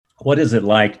What is it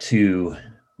like to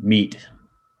meet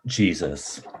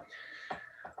Jesus?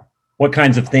 What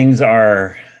kinds of things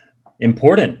are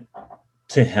important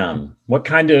to him? What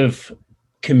kind of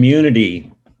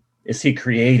community is he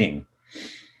creating?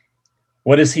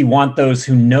 What does he want those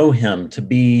who know him to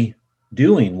be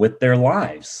doing with their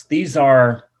lives? These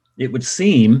are, it would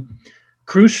seem,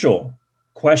 crucial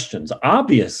questions,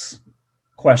 obvious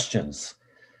questions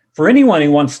for anyone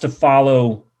who wants to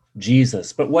follow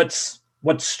Jesus. But what's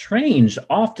strange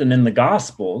often in the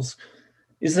Gospels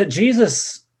is that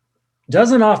Jesus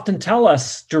doesn't often tell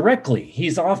us directly.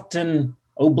 He's often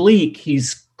oblique,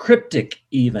 he's cryptic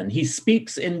even. He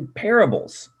speaks in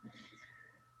parables.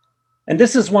 And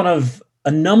this is one of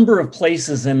a number of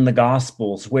places in the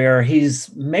Gospels where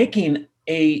he's making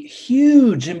a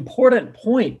huge, important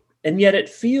point, and yet it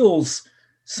feels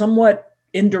somewhat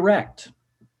indirect.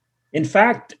 In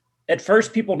fact, at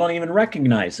first, people don't even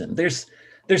recognize him. There's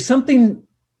something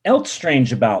else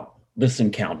strange about this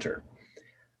encounter.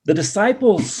 The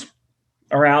disciples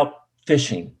are out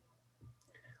fishing.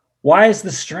 Why is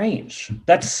this strange?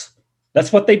 That's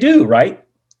what they do, right?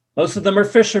 Most of them are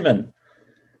fishermen.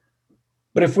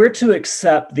 But if we're to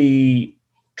accept the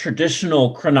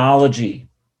traditional chronology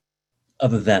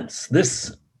of events,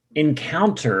 this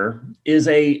encounter is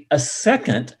a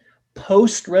second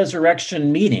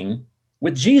post-resurrection meeting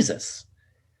with Jesus.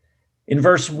 In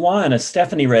verse 1, as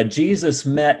Stephanie read, Jesus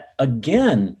met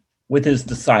again with his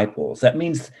disciples. That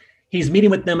means he's meeting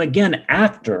with them again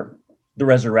after the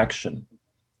resurrection.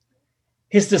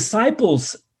 His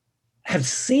disciples have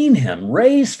seen him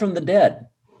raised from the dead.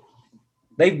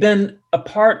 They've been a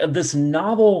part of this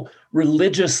novel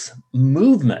religious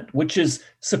movement, which is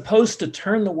supposed to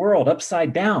turn the world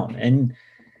upside down. And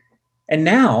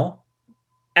now,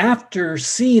 after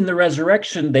seeing the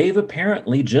resurrection, they've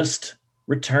apparently just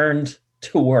returned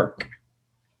to work.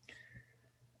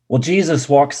 Well, Jesus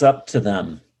walks up to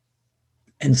them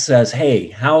and says, "Hey,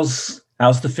 how's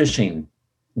the fishing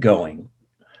going?"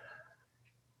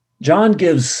 John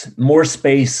gives more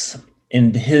space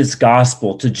in his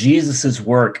gospel to Jesus's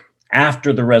work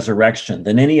after the resurrection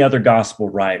than any other gospel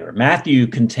writer. Matthew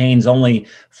contains only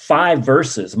 5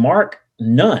 verses, Mark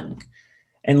none,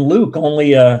 and Luke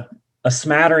only a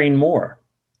smattering more.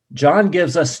 John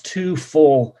gives us 2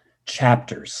 full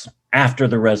chapters after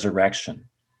the resurrection.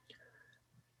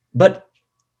 But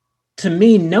to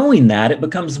me, knowing that, it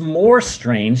becomes more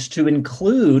strange to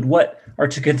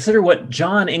consider what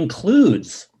John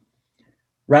includes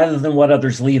rather than what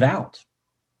others leave out.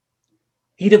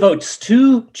 He devotes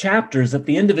 2 chapters at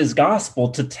the end of his gospel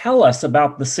to tell us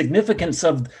about the significance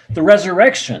of the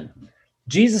resurrection,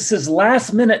 Jesus's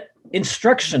last-minute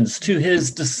instructions to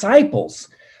his disciples.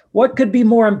 What could be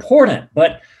more important?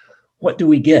 But what do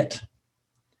we get?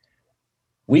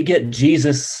 We get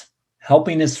Jesus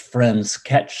helping his friends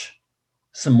catch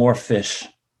some more fish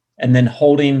and then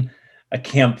holding a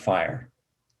campfire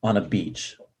on a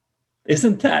beach.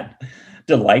 Isn't that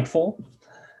delightful?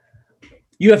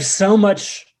 You have so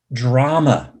much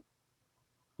drama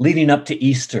leading up to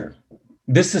Easter.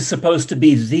 This is supposed to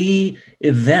be the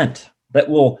event that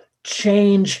will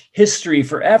change history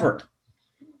forever.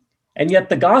 And yet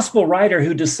the gospel writer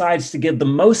who decides to give the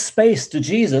most space to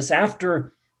Jesus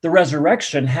after the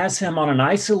resurrection has him on an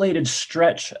isolated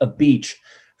stretch of beach,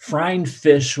 frying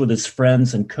fish with his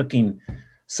friends and cooking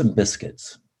some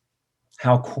biscuits.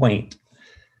 How quaint.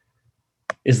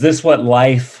 Is this what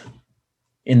life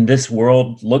in this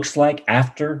world looks like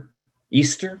after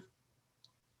Easter?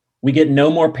 We get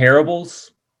no more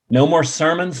parables, no more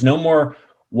sermons, no more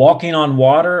walking on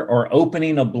water or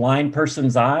opening a blind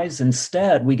person's eyes.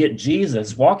 Instead, we get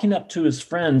Jesus walking up to his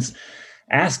friends,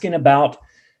 asking about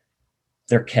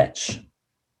their catch,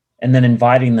 and then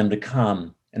inviting them to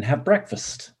come and have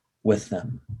breakfast with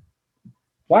them.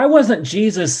 Why wasn't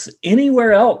Jesus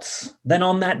anywhere else than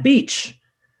on that beach?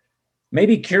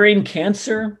 Maybe curing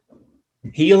cancer,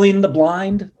 healing the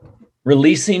blind,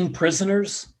 releasing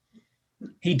prisoners.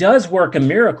 He does work a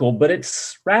miracle, but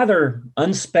it's rather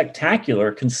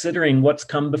unspectacular considering what's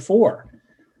come before.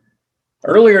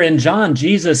 Earlier in John,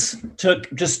 Jesus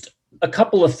took just a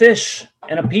couple of fish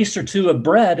and a piece or 2 of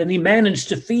bread, and he managed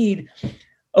to feed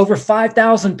over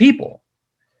 5,000 people.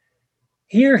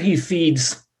 Here he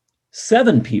feeds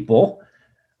 7 people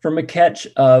from a catch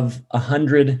of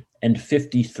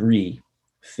 153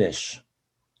 fish.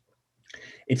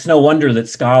 It's no wonder that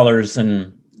scholars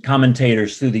and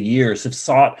commentators through the years have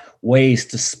sought ways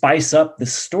to spice up the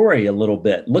story a little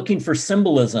bit, looking for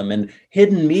symbolism and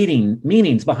hidden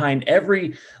meanings behind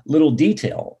every little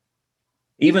detail.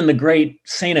 Even the great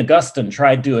St. Augustine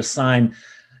tried to assign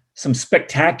some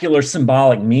spectacular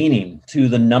symbolic meaning to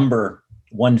the number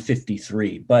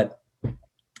 153. But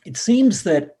it seems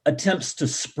that attempts to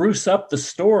spruce up the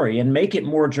story and make it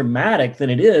more dramatic than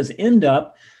it is end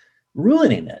up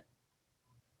ruining it.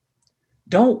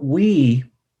 Don't we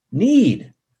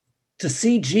need to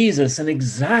see Jesus in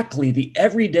exactly the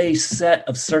everyday set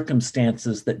of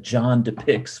circumstances that John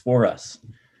depicts for us?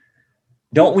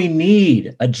 Don't we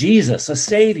need a Jesus, a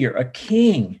Savior, a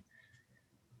King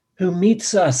who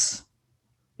meets us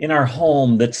in our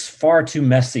home that's far too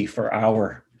messy for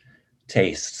our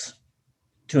tastes,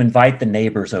 to invite the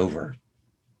neighbors over?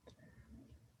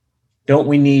 Don't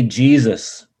we need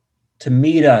Jesus to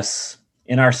meet us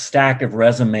in our stack of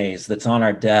resumes that's on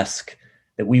our desk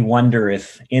that we wonder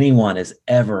if anyone is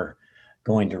ever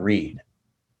going to read?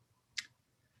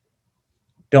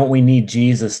 Don't we need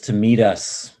Jesus to meet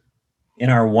us in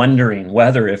our wondering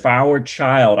whether if our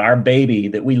child, our baby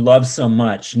that we love so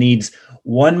much, needs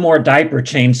one more diaper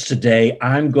change today,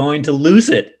 I'm going to lose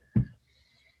it?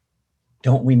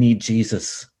 Don't we need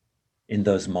Jesus in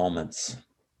those moments?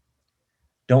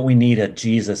 Don't we need a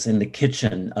Jesus in the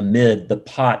kitchen amid the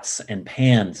pots and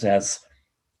pans, as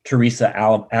Teresa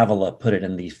Avila put it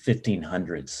in the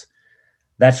 1500s?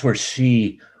 That's where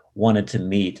she wanted to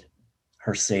meet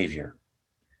her Savior,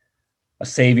 a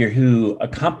Savior who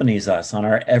accompanies us on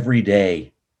our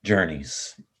everyday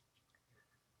journeys,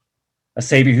 a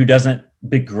Savior who doesn't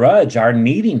begrudge our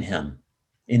needing him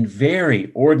in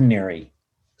very ordinary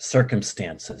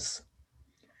circumstances,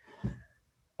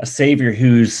 a Savior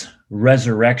whose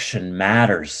resurrection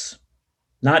matters,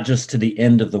 not just to the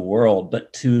end of the world,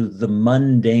 but to the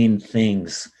mundane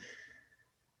things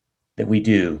that we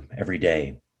do every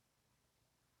day.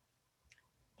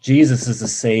 Jesus is a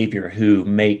Savior who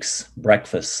makes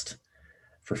breakfast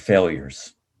for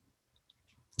failures.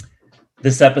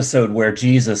 This episode where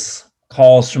Jesus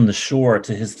calls from the shore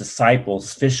to his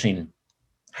disciples fishing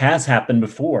has happened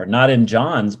before, not in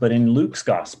John's, but in Luke's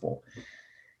gospel.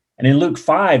 And in Luke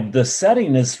 5, the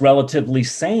setting is relatively the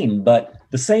same,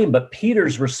 but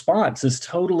Peter's response is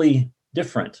totally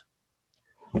different.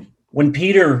 When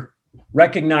Peter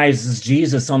recognizes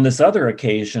Jesus on this other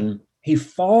occasion, he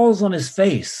falls on his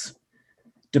face.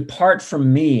 "Depart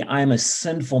from me, I am a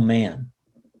sinful man."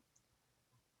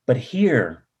 But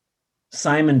here,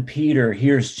 Simon Peter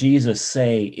hears Jesus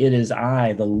say, "It is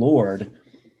I, the Lord."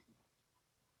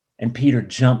 And Peter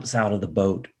jumps out of the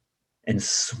boat and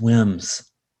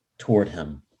swims toward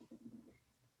him.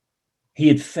 He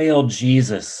had failed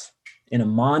Jesus in a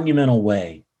monumental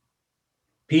way.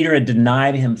 Peter had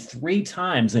denied him 3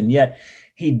 times, and yet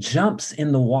he jumps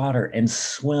in the water and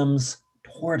swims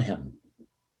toward him.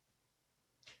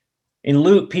 In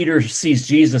Luke, Peter sees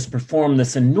Jesus perform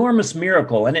this enormous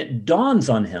miracle, and it dawns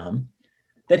on him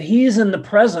that he's in the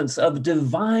presence of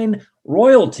divine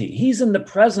royalty. He's in the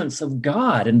presence of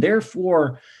God, and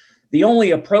therefore the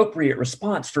only appropriate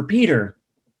response for Peter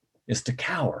is to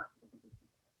cower.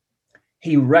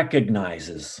 He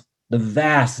recognizes the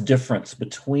vast difference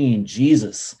between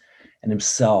Jesus and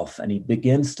himself, and he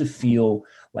begins to feel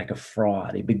like a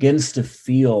fraud. He begins to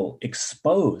feel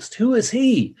exposed. Who is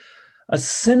he? A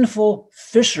sinful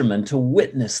fisherman to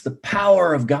witness the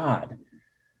power of God,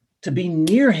 to be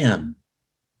near him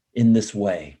in this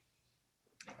way.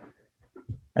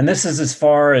 And this is as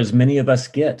far as many of us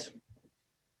get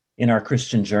in our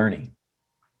Christian journey.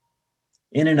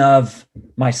 In and of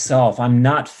myself, I'm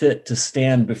not fit to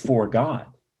stand before God.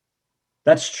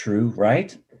 That's true,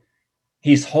 right?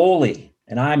 He's holy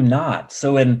and I'm not.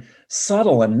 So in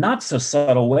subtle and not so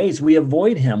subtle ways, we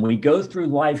avoid him. We go through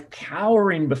life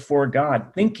cowering before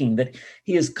God, thinking that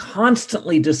he is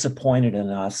constantly disappointed in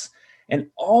us and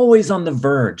always on the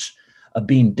verge of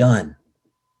being done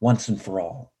once and for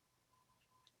all.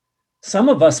 Some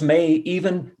of us may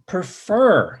even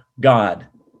prefer God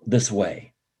this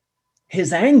way.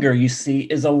 His anger, you see,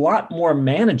 is a lot more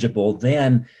manageable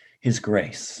than his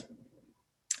grace.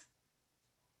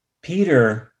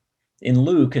 Peter in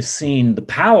Luke has seen the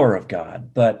power of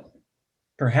God, but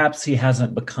perhaps he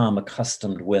hasn't become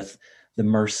accustomed with the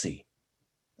mercy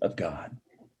of God.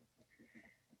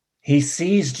 He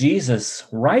sees Jesus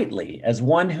rightly as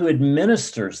one who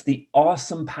administers the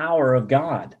awesome power of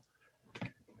God,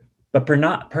 but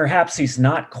perhaps he's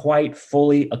not quite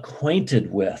fully acquainted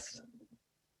with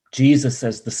Jesus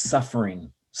as the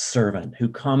suffering servant who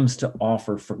comes to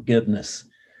offer forgiveness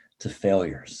to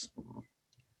failures.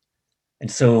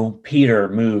 And so Peter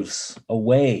moves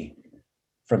away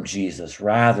from Jesus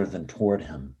rather than toward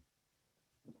him.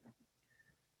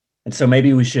 And so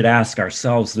maybe we should ask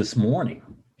ourselves this morning,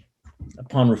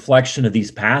 upon reflection of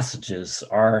these passages,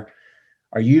 are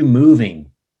you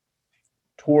moving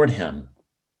toward him,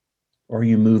 or are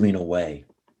you moving away?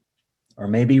 Or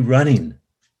maybe running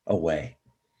away.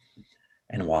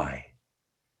 And why?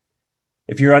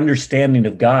 If your understanding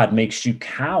of God makes you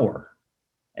cower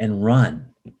and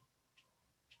run,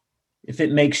 if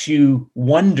it makes you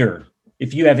wonder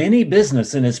if you have any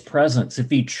business in his presence, if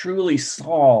he truly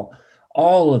saw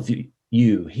all of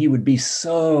you, he would be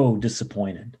so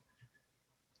disappointed.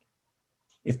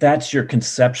 If that's your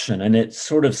conception and it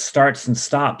sort of starts and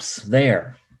stops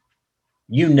there,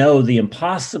 you know the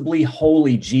impossibly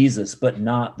holy Jesus, but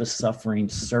not the suffering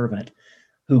servant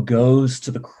who goes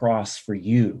to the cross for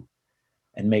you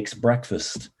and makes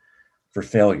breakfast for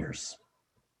failures.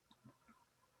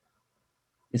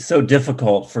 It's so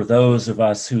difficult for those of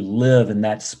us who live in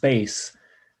that space,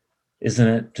 isn't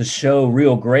it, to show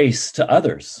real grace to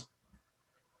others.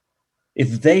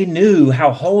 If they knew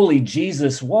how holy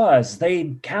Jesus was,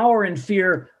 they'd cower in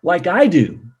fear like I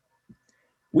do.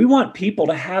 We want people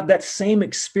to have that same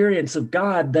experience of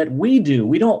God that we do.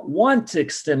 We don't want to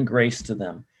extend grace to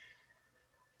them.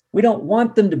 We don't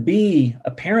want them to be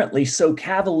apparently so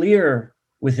cavalier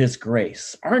with his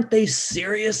grace. Aren't they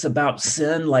serious about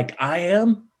sin like I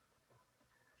am?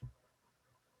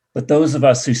 But those of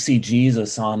us who see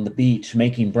Jesus on the beach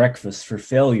making breakfast for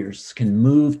failures can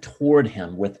move toward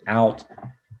him without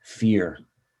fear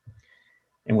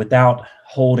and without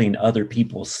holding other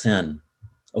people's sin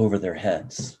over their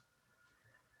heads.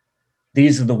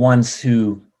 These are the ones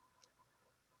who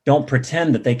don't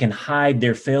pretend that they can hide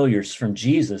their failures from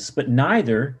Jesus, but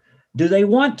neither do they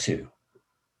want to.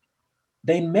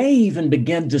 They may even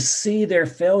begin to see their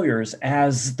failures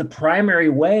as the primary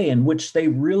way in which they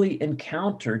really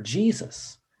encounter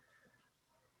Jesus.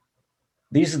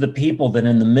 These are the people that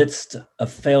in the midst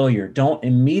of failure don't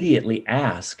immediately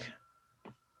ask,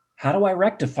 how do I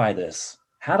rectify this?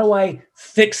 How do I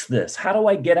fix this? How do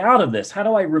I get out of this? How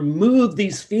do I remove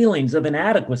these feelings of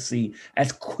inadequacy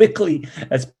as quickly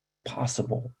as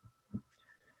possible?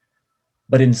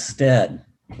 But instead,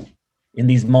 in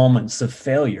these moments of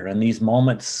failure, in these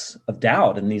moments of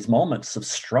doubt, in these moments of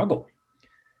struggle,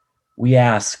 we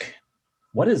ask,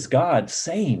 what is God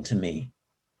saying to me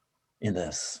in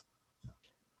this?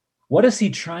 What is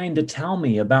he trying to tell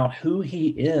me about who he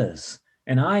is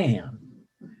and I am?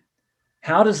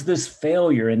 How does this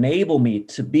failure enable me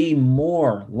to be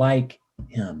more like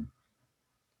him?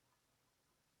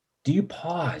 Do you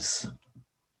pause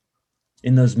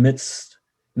in those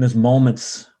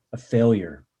moments of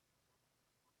failure,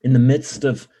 in the midst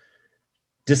of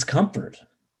discomfort,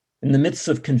 in the midst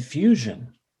of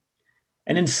confusion?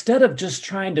 And instead of just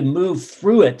trying to move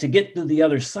through it to get to the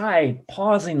other side,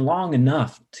 pausing long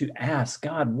enough to ask,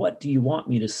 God, what do you want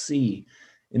me to see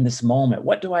in this moment?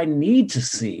 What do I need to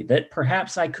see that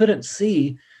perhaps I couldn't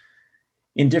see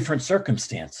in different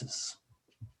circumstances?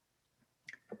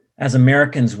 As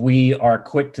Americans, we are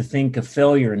quick to think of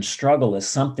failure and struggle as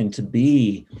something to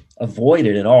be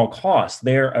avoided at all costs.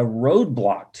 They're a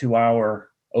roadblock to our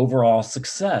overall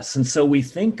success. And so we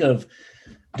think of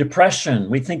depression,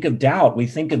 we think of doubt, we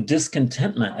think of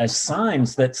discontentment as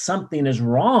signs that something is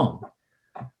wrong,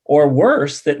 or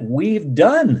worse, that we've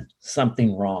done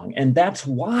something wrong. And that's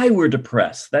why we're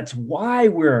depressed. That's why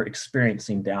we're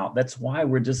experiencing doubt. That's why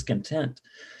we're discontent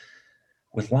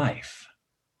with life.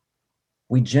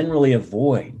 We generally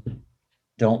avoid,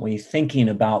 don't we, thinking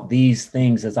about these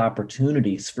things as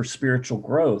opportunities for spiritual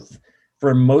growth,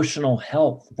 for emotional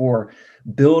health, for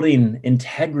building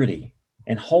integrity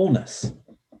and wholeness.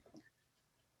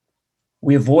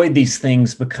 We avoid these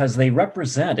things because they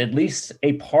represent at least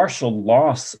a partial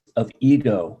loss of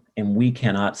ego, and we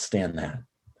cannot stand that.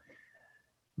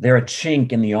 They're a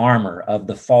chink in the armor of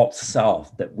the false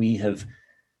self that we have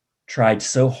tried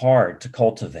so hard to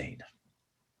cultivate.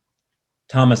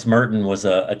 Thomas Merton was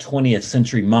a 20th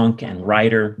century monk and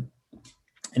writer,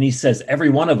 and he says,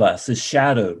 every one of us is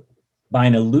shadowed by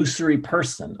an illusory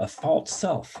person, a false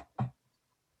self.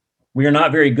 We are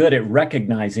not very good at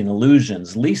recognizing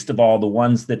illusions, least of all the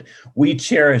ones that we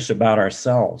cherish about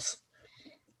ourselves.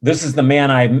 This is the man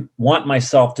I want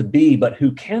myself to be, but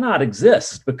who cannot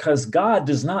exist because God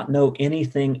does not know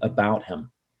anything about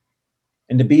him.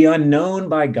 And to be unknown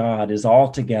by God is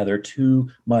altogether too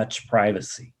much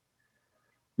privacy.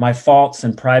 My false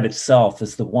and private self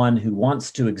is the one who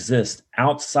wants to exist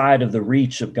outside of the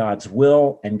reach of God's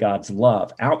will and God's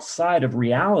love, outside of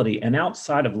reality and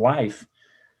outside of life.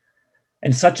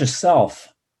 And such a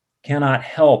self cannot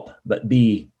help but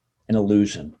be an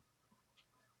illusion.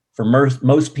 For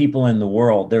most people in the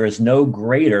world, there is no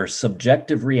greater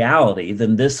subjective reality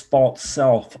than this false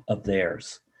self of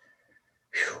theirs.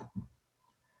 Whew.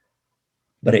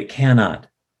 But it cannot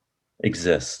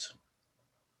exist.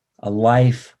 A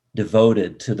life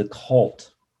devoted to the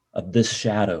cult of this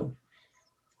shadow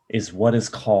is what is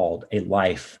called a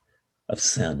life of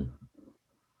sin.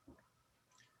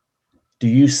 Do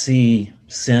you see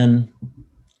sin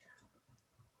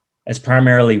as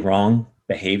primarily wrong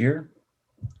behavior?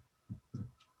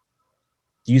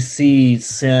 Do you see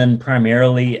sin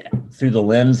primarily through the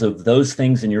lens of those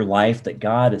things in your life that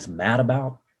God is mad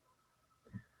about?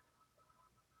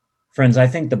 Friends, I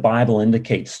think the Bible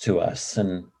indicates to us,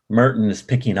 and Merton is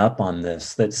picking up on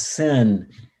this, that sin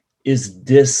is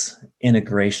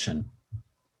disintegration.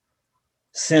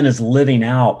 Sin is living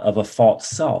out of a false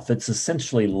self. It's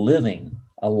essentially living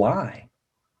a lie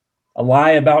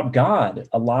about God,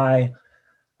 a lie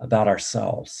about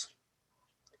ourselves.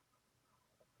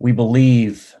 We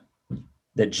believe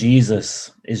that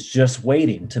Jesus is just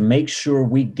waiting to make sure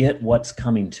we get what's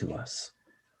coming to us.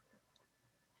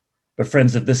 But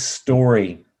friends, if this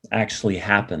story actually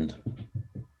happened,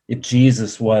 if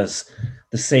Jesus was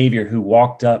the Savior who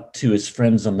walked up to his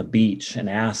friends on the beach and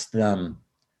asked them,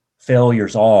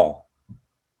 failures all,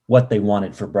 what they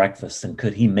wanted for breakfast, and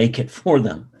could he make it for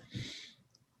them?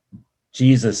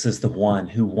 Jesus is the one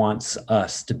who wants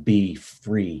us to be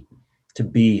free, to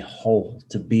be whole,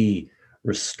 to be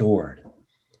restored.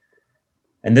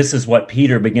 And this is what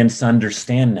Peter begins to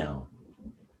understand now.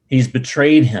 He's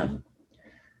betrayed him,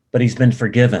 but he's been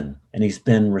forgiven and he's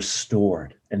been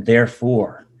restored. And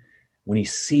therefore, when he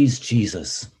sees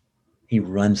Jesus, he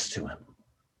runs to him.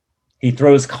 He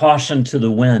throws caution to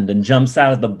the wind and jumps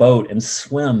out of the boat and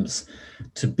swims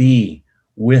to be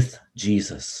with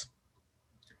Jesus.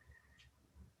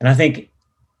 And I think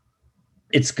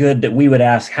it's good that we would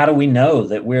ask, how do we know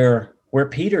that we're where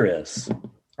Peter is?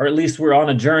 Or at least we're on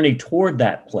a journey toward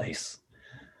that place.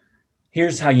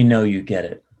 Here's how you know you get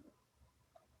it.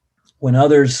 When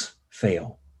others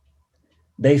fail,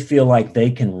 they feel like they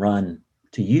can run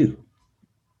to you.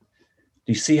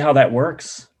 Do you see how that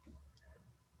works?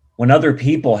 When other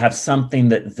people have something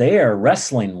that they're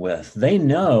wrestling with, they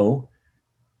know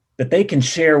that they can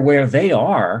share where they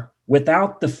are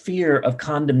without the fear of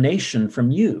condemnation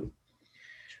from you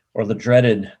or the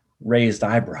dreaded raised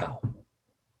eyebrow.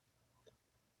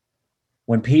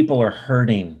 When people are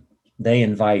hurting, they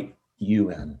invite you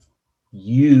in.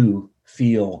 You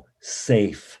feel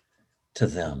safe to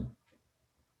them.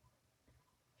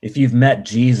 If you've met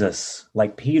Jesus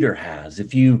like Peter has,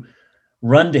 if you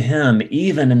run to him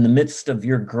even in the midst of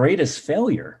your greatest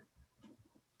failure,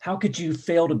 how could you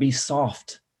fail to be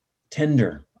soft,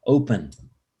 tender, open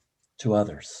to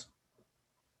others?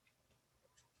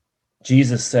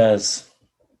 Jesus says,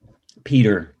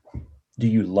 Peter, do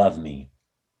you love me?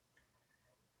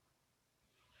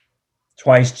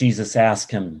 Twice Jesus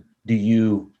asked him, do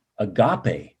you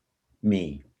agape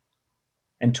me?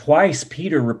 And twice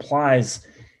Peter replies,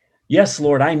 yes,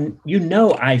 Lord, I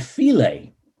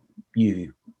phile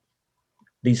you.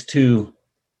 These two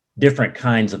different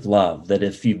kinds of love that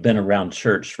if you've been around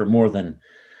church for more than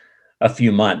a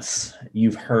few months,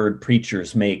 you've heard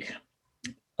preachers make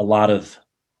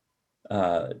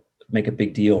a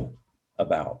big deal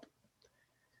about.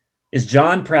 Is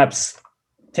John perhaps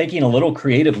taking a little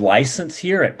creative license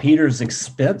here at Peter's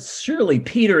expense? Surely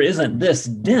Peter isn't this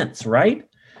dense, right?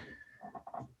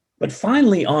 But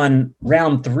finally, on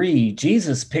round 3,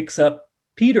 Jesus picks up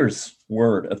Peter's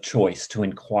word of choice to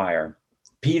inquire.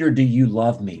 Peter, do you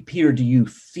love me? Peter, do you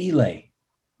phile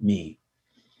me?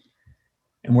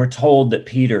 And we're told that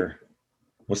Peter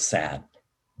was sad.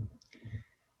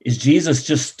 Is Jesus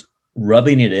just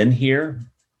rubbing it in here?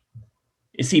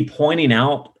 Is he pointing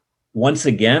out once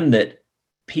again that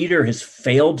Peter has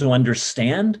failed to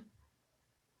understand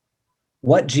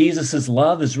what Jesus's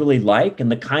love is really like and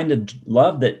the kind of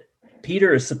love that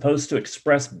Peter is supposed to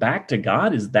express back to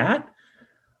God? Is that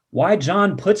why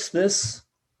John puts this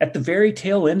at the very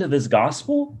tail end of his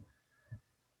gospel?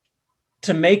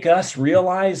 To make us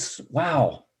realize,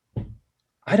 wow,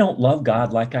 I don't love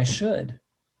God like I should,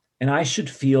 and I should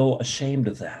feel ashamed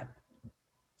of that.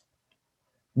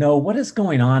 No, what is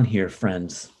going on here,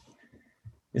 friends,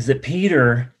 is that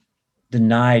Peter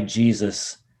denied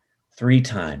Jesus 3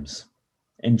 times,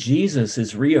 and Jesus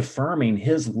is reaffirming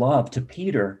his love to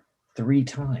Peter 3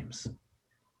 times.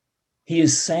 He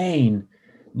is saying,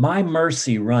 my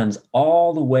mercy runs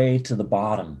all the way to the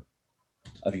bottom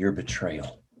of your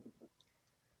betrayal.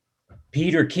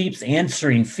 Peter keeps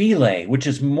answering phile, which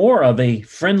is more of a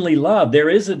friendly love. There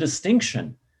is a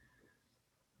distinction.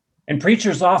 And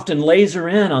preachers often laser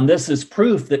in on this as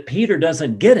proof that Peter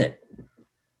doesn't get it.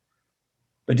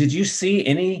 But did you see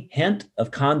any hint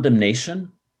of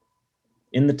condemnation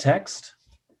in the text?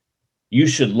 You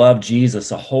should love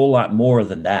Jesus a whole lot more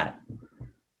than that.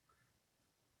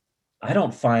 I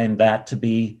don't find that to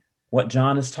be what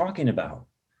John is talking about.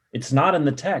 It's not in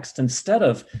the text. Instead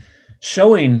of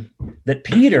showing that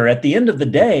Peter, at the end of the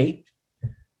day,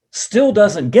 still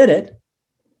doesn't get it,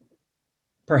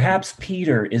 perhaps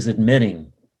Peter is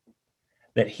admitting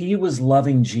that he was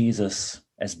loving Jesus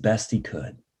as best he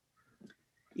could,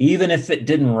 even if it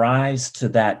didn't rise to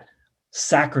that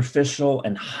sacrificial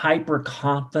and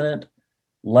hyper-confident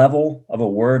level of a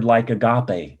word like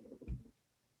agape.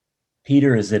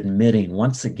 Peter is admitting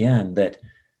once again that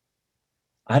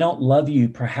I don't love you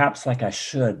perhaps like I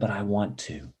should, but I want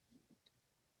to.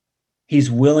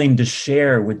 He's willing to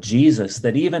share with Jesus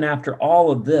that even after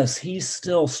all of this, he's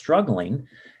still struggling,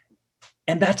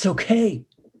 and that's okay.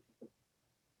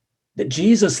 That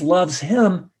Jesus loves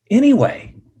him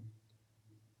anyway.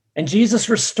 And Jesus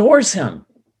restores him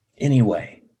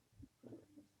anyway.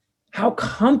 How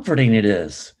comforting it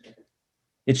is.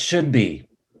 It should be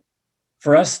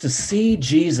for us to see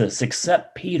Jesus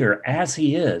accept Peter as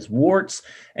he is, warts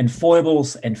and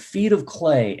foibles and feet of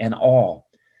clay and all,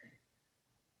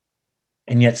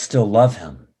 and yet still love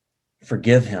him,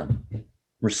 forgive him,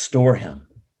 restore him.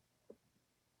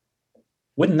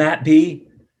 Wouldn't that be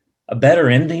a better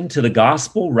ending to the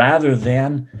gospel rather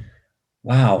than,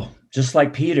 wow, just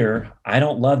like Peter, I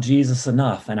don't love Jesus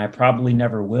enough, and I probably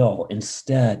never will.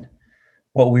 Instead,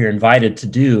 what we are invited to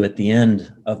do at the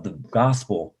end of the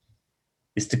gospel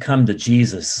is to come to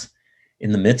Jesus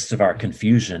in the midst of our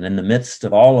confusion, in the midst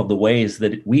of all of the ways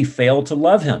that we fail to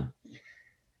love him,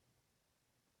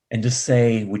 and to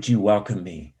say, would you welcome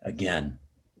me again?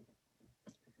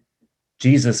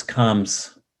 Jesus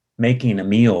comes making a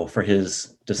meal for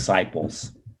his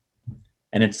disciples,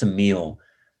 and it's a meal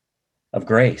of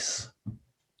grace.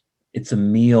 It's a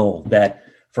meal that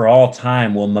for all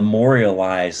time will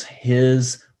memorialize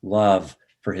his love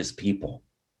for his people.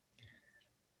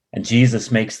 And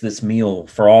Jesus makes this meal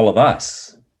for all of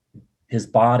us, his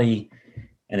body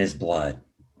and his blood.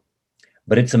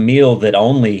 But it's a meal that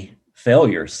only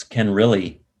failures can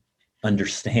really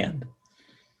understand.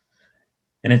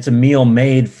 And it's a meal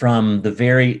made from the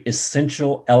very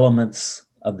essential elements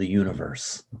of the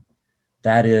universe.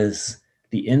 That is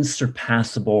the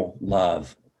insurpassable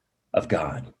love of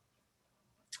God.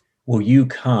 Will you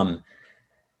come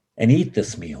and eat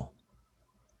this meal?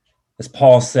 As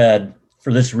Paul said,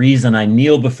 for this reason I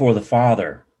kneel before the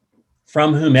Father,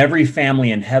 from whom every family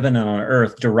in heaven and on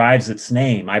earth derives its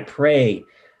name. I pray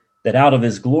that out of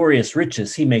his glorious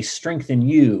riches he may strengthen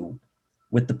you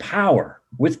with power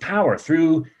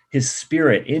through his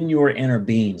Spirit in your inner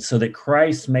being, so that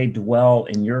Christ may dwell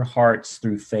in your hearts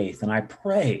through faith. And I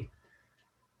pray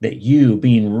that you,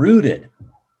 being rooted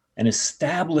and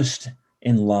established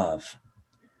in love.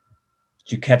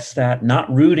 Did you catch that?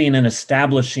 Not rooting and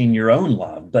establishing your own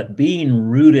love, but being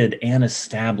rooted and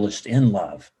established in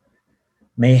love,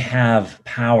 may have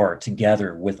power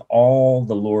together with all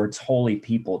the Lord's holy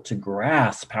people to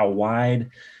grasp how wide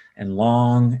and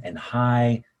long and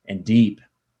high and deep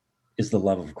is the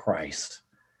love of Christ.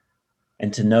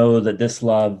 And to know that this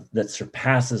love that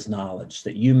surpasses knowledge,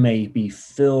 that you may be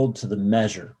filled to the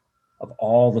measure of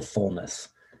all the fullness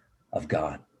of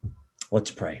God.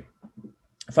 Let's pray.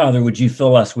 Father, would you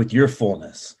fill us with your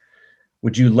fullness?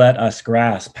 Would you let us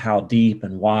grasp how deep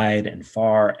and wide and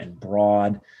far and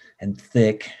broad and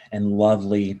thick and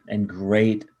lovely and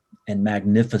great and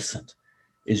magnificent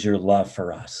is your love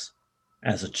for us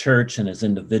as a church and as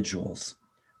individuals?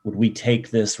 Would we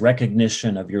take this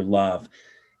recognition of your love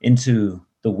into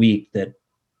the week that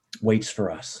waits for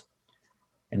us?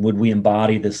 And would we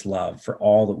embody this love for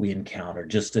all that we encounter,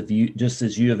 just as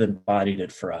you have embodied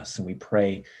it for us? And we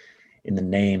pray in the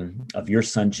name of your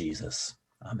Son, Jesus.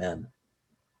 Amen.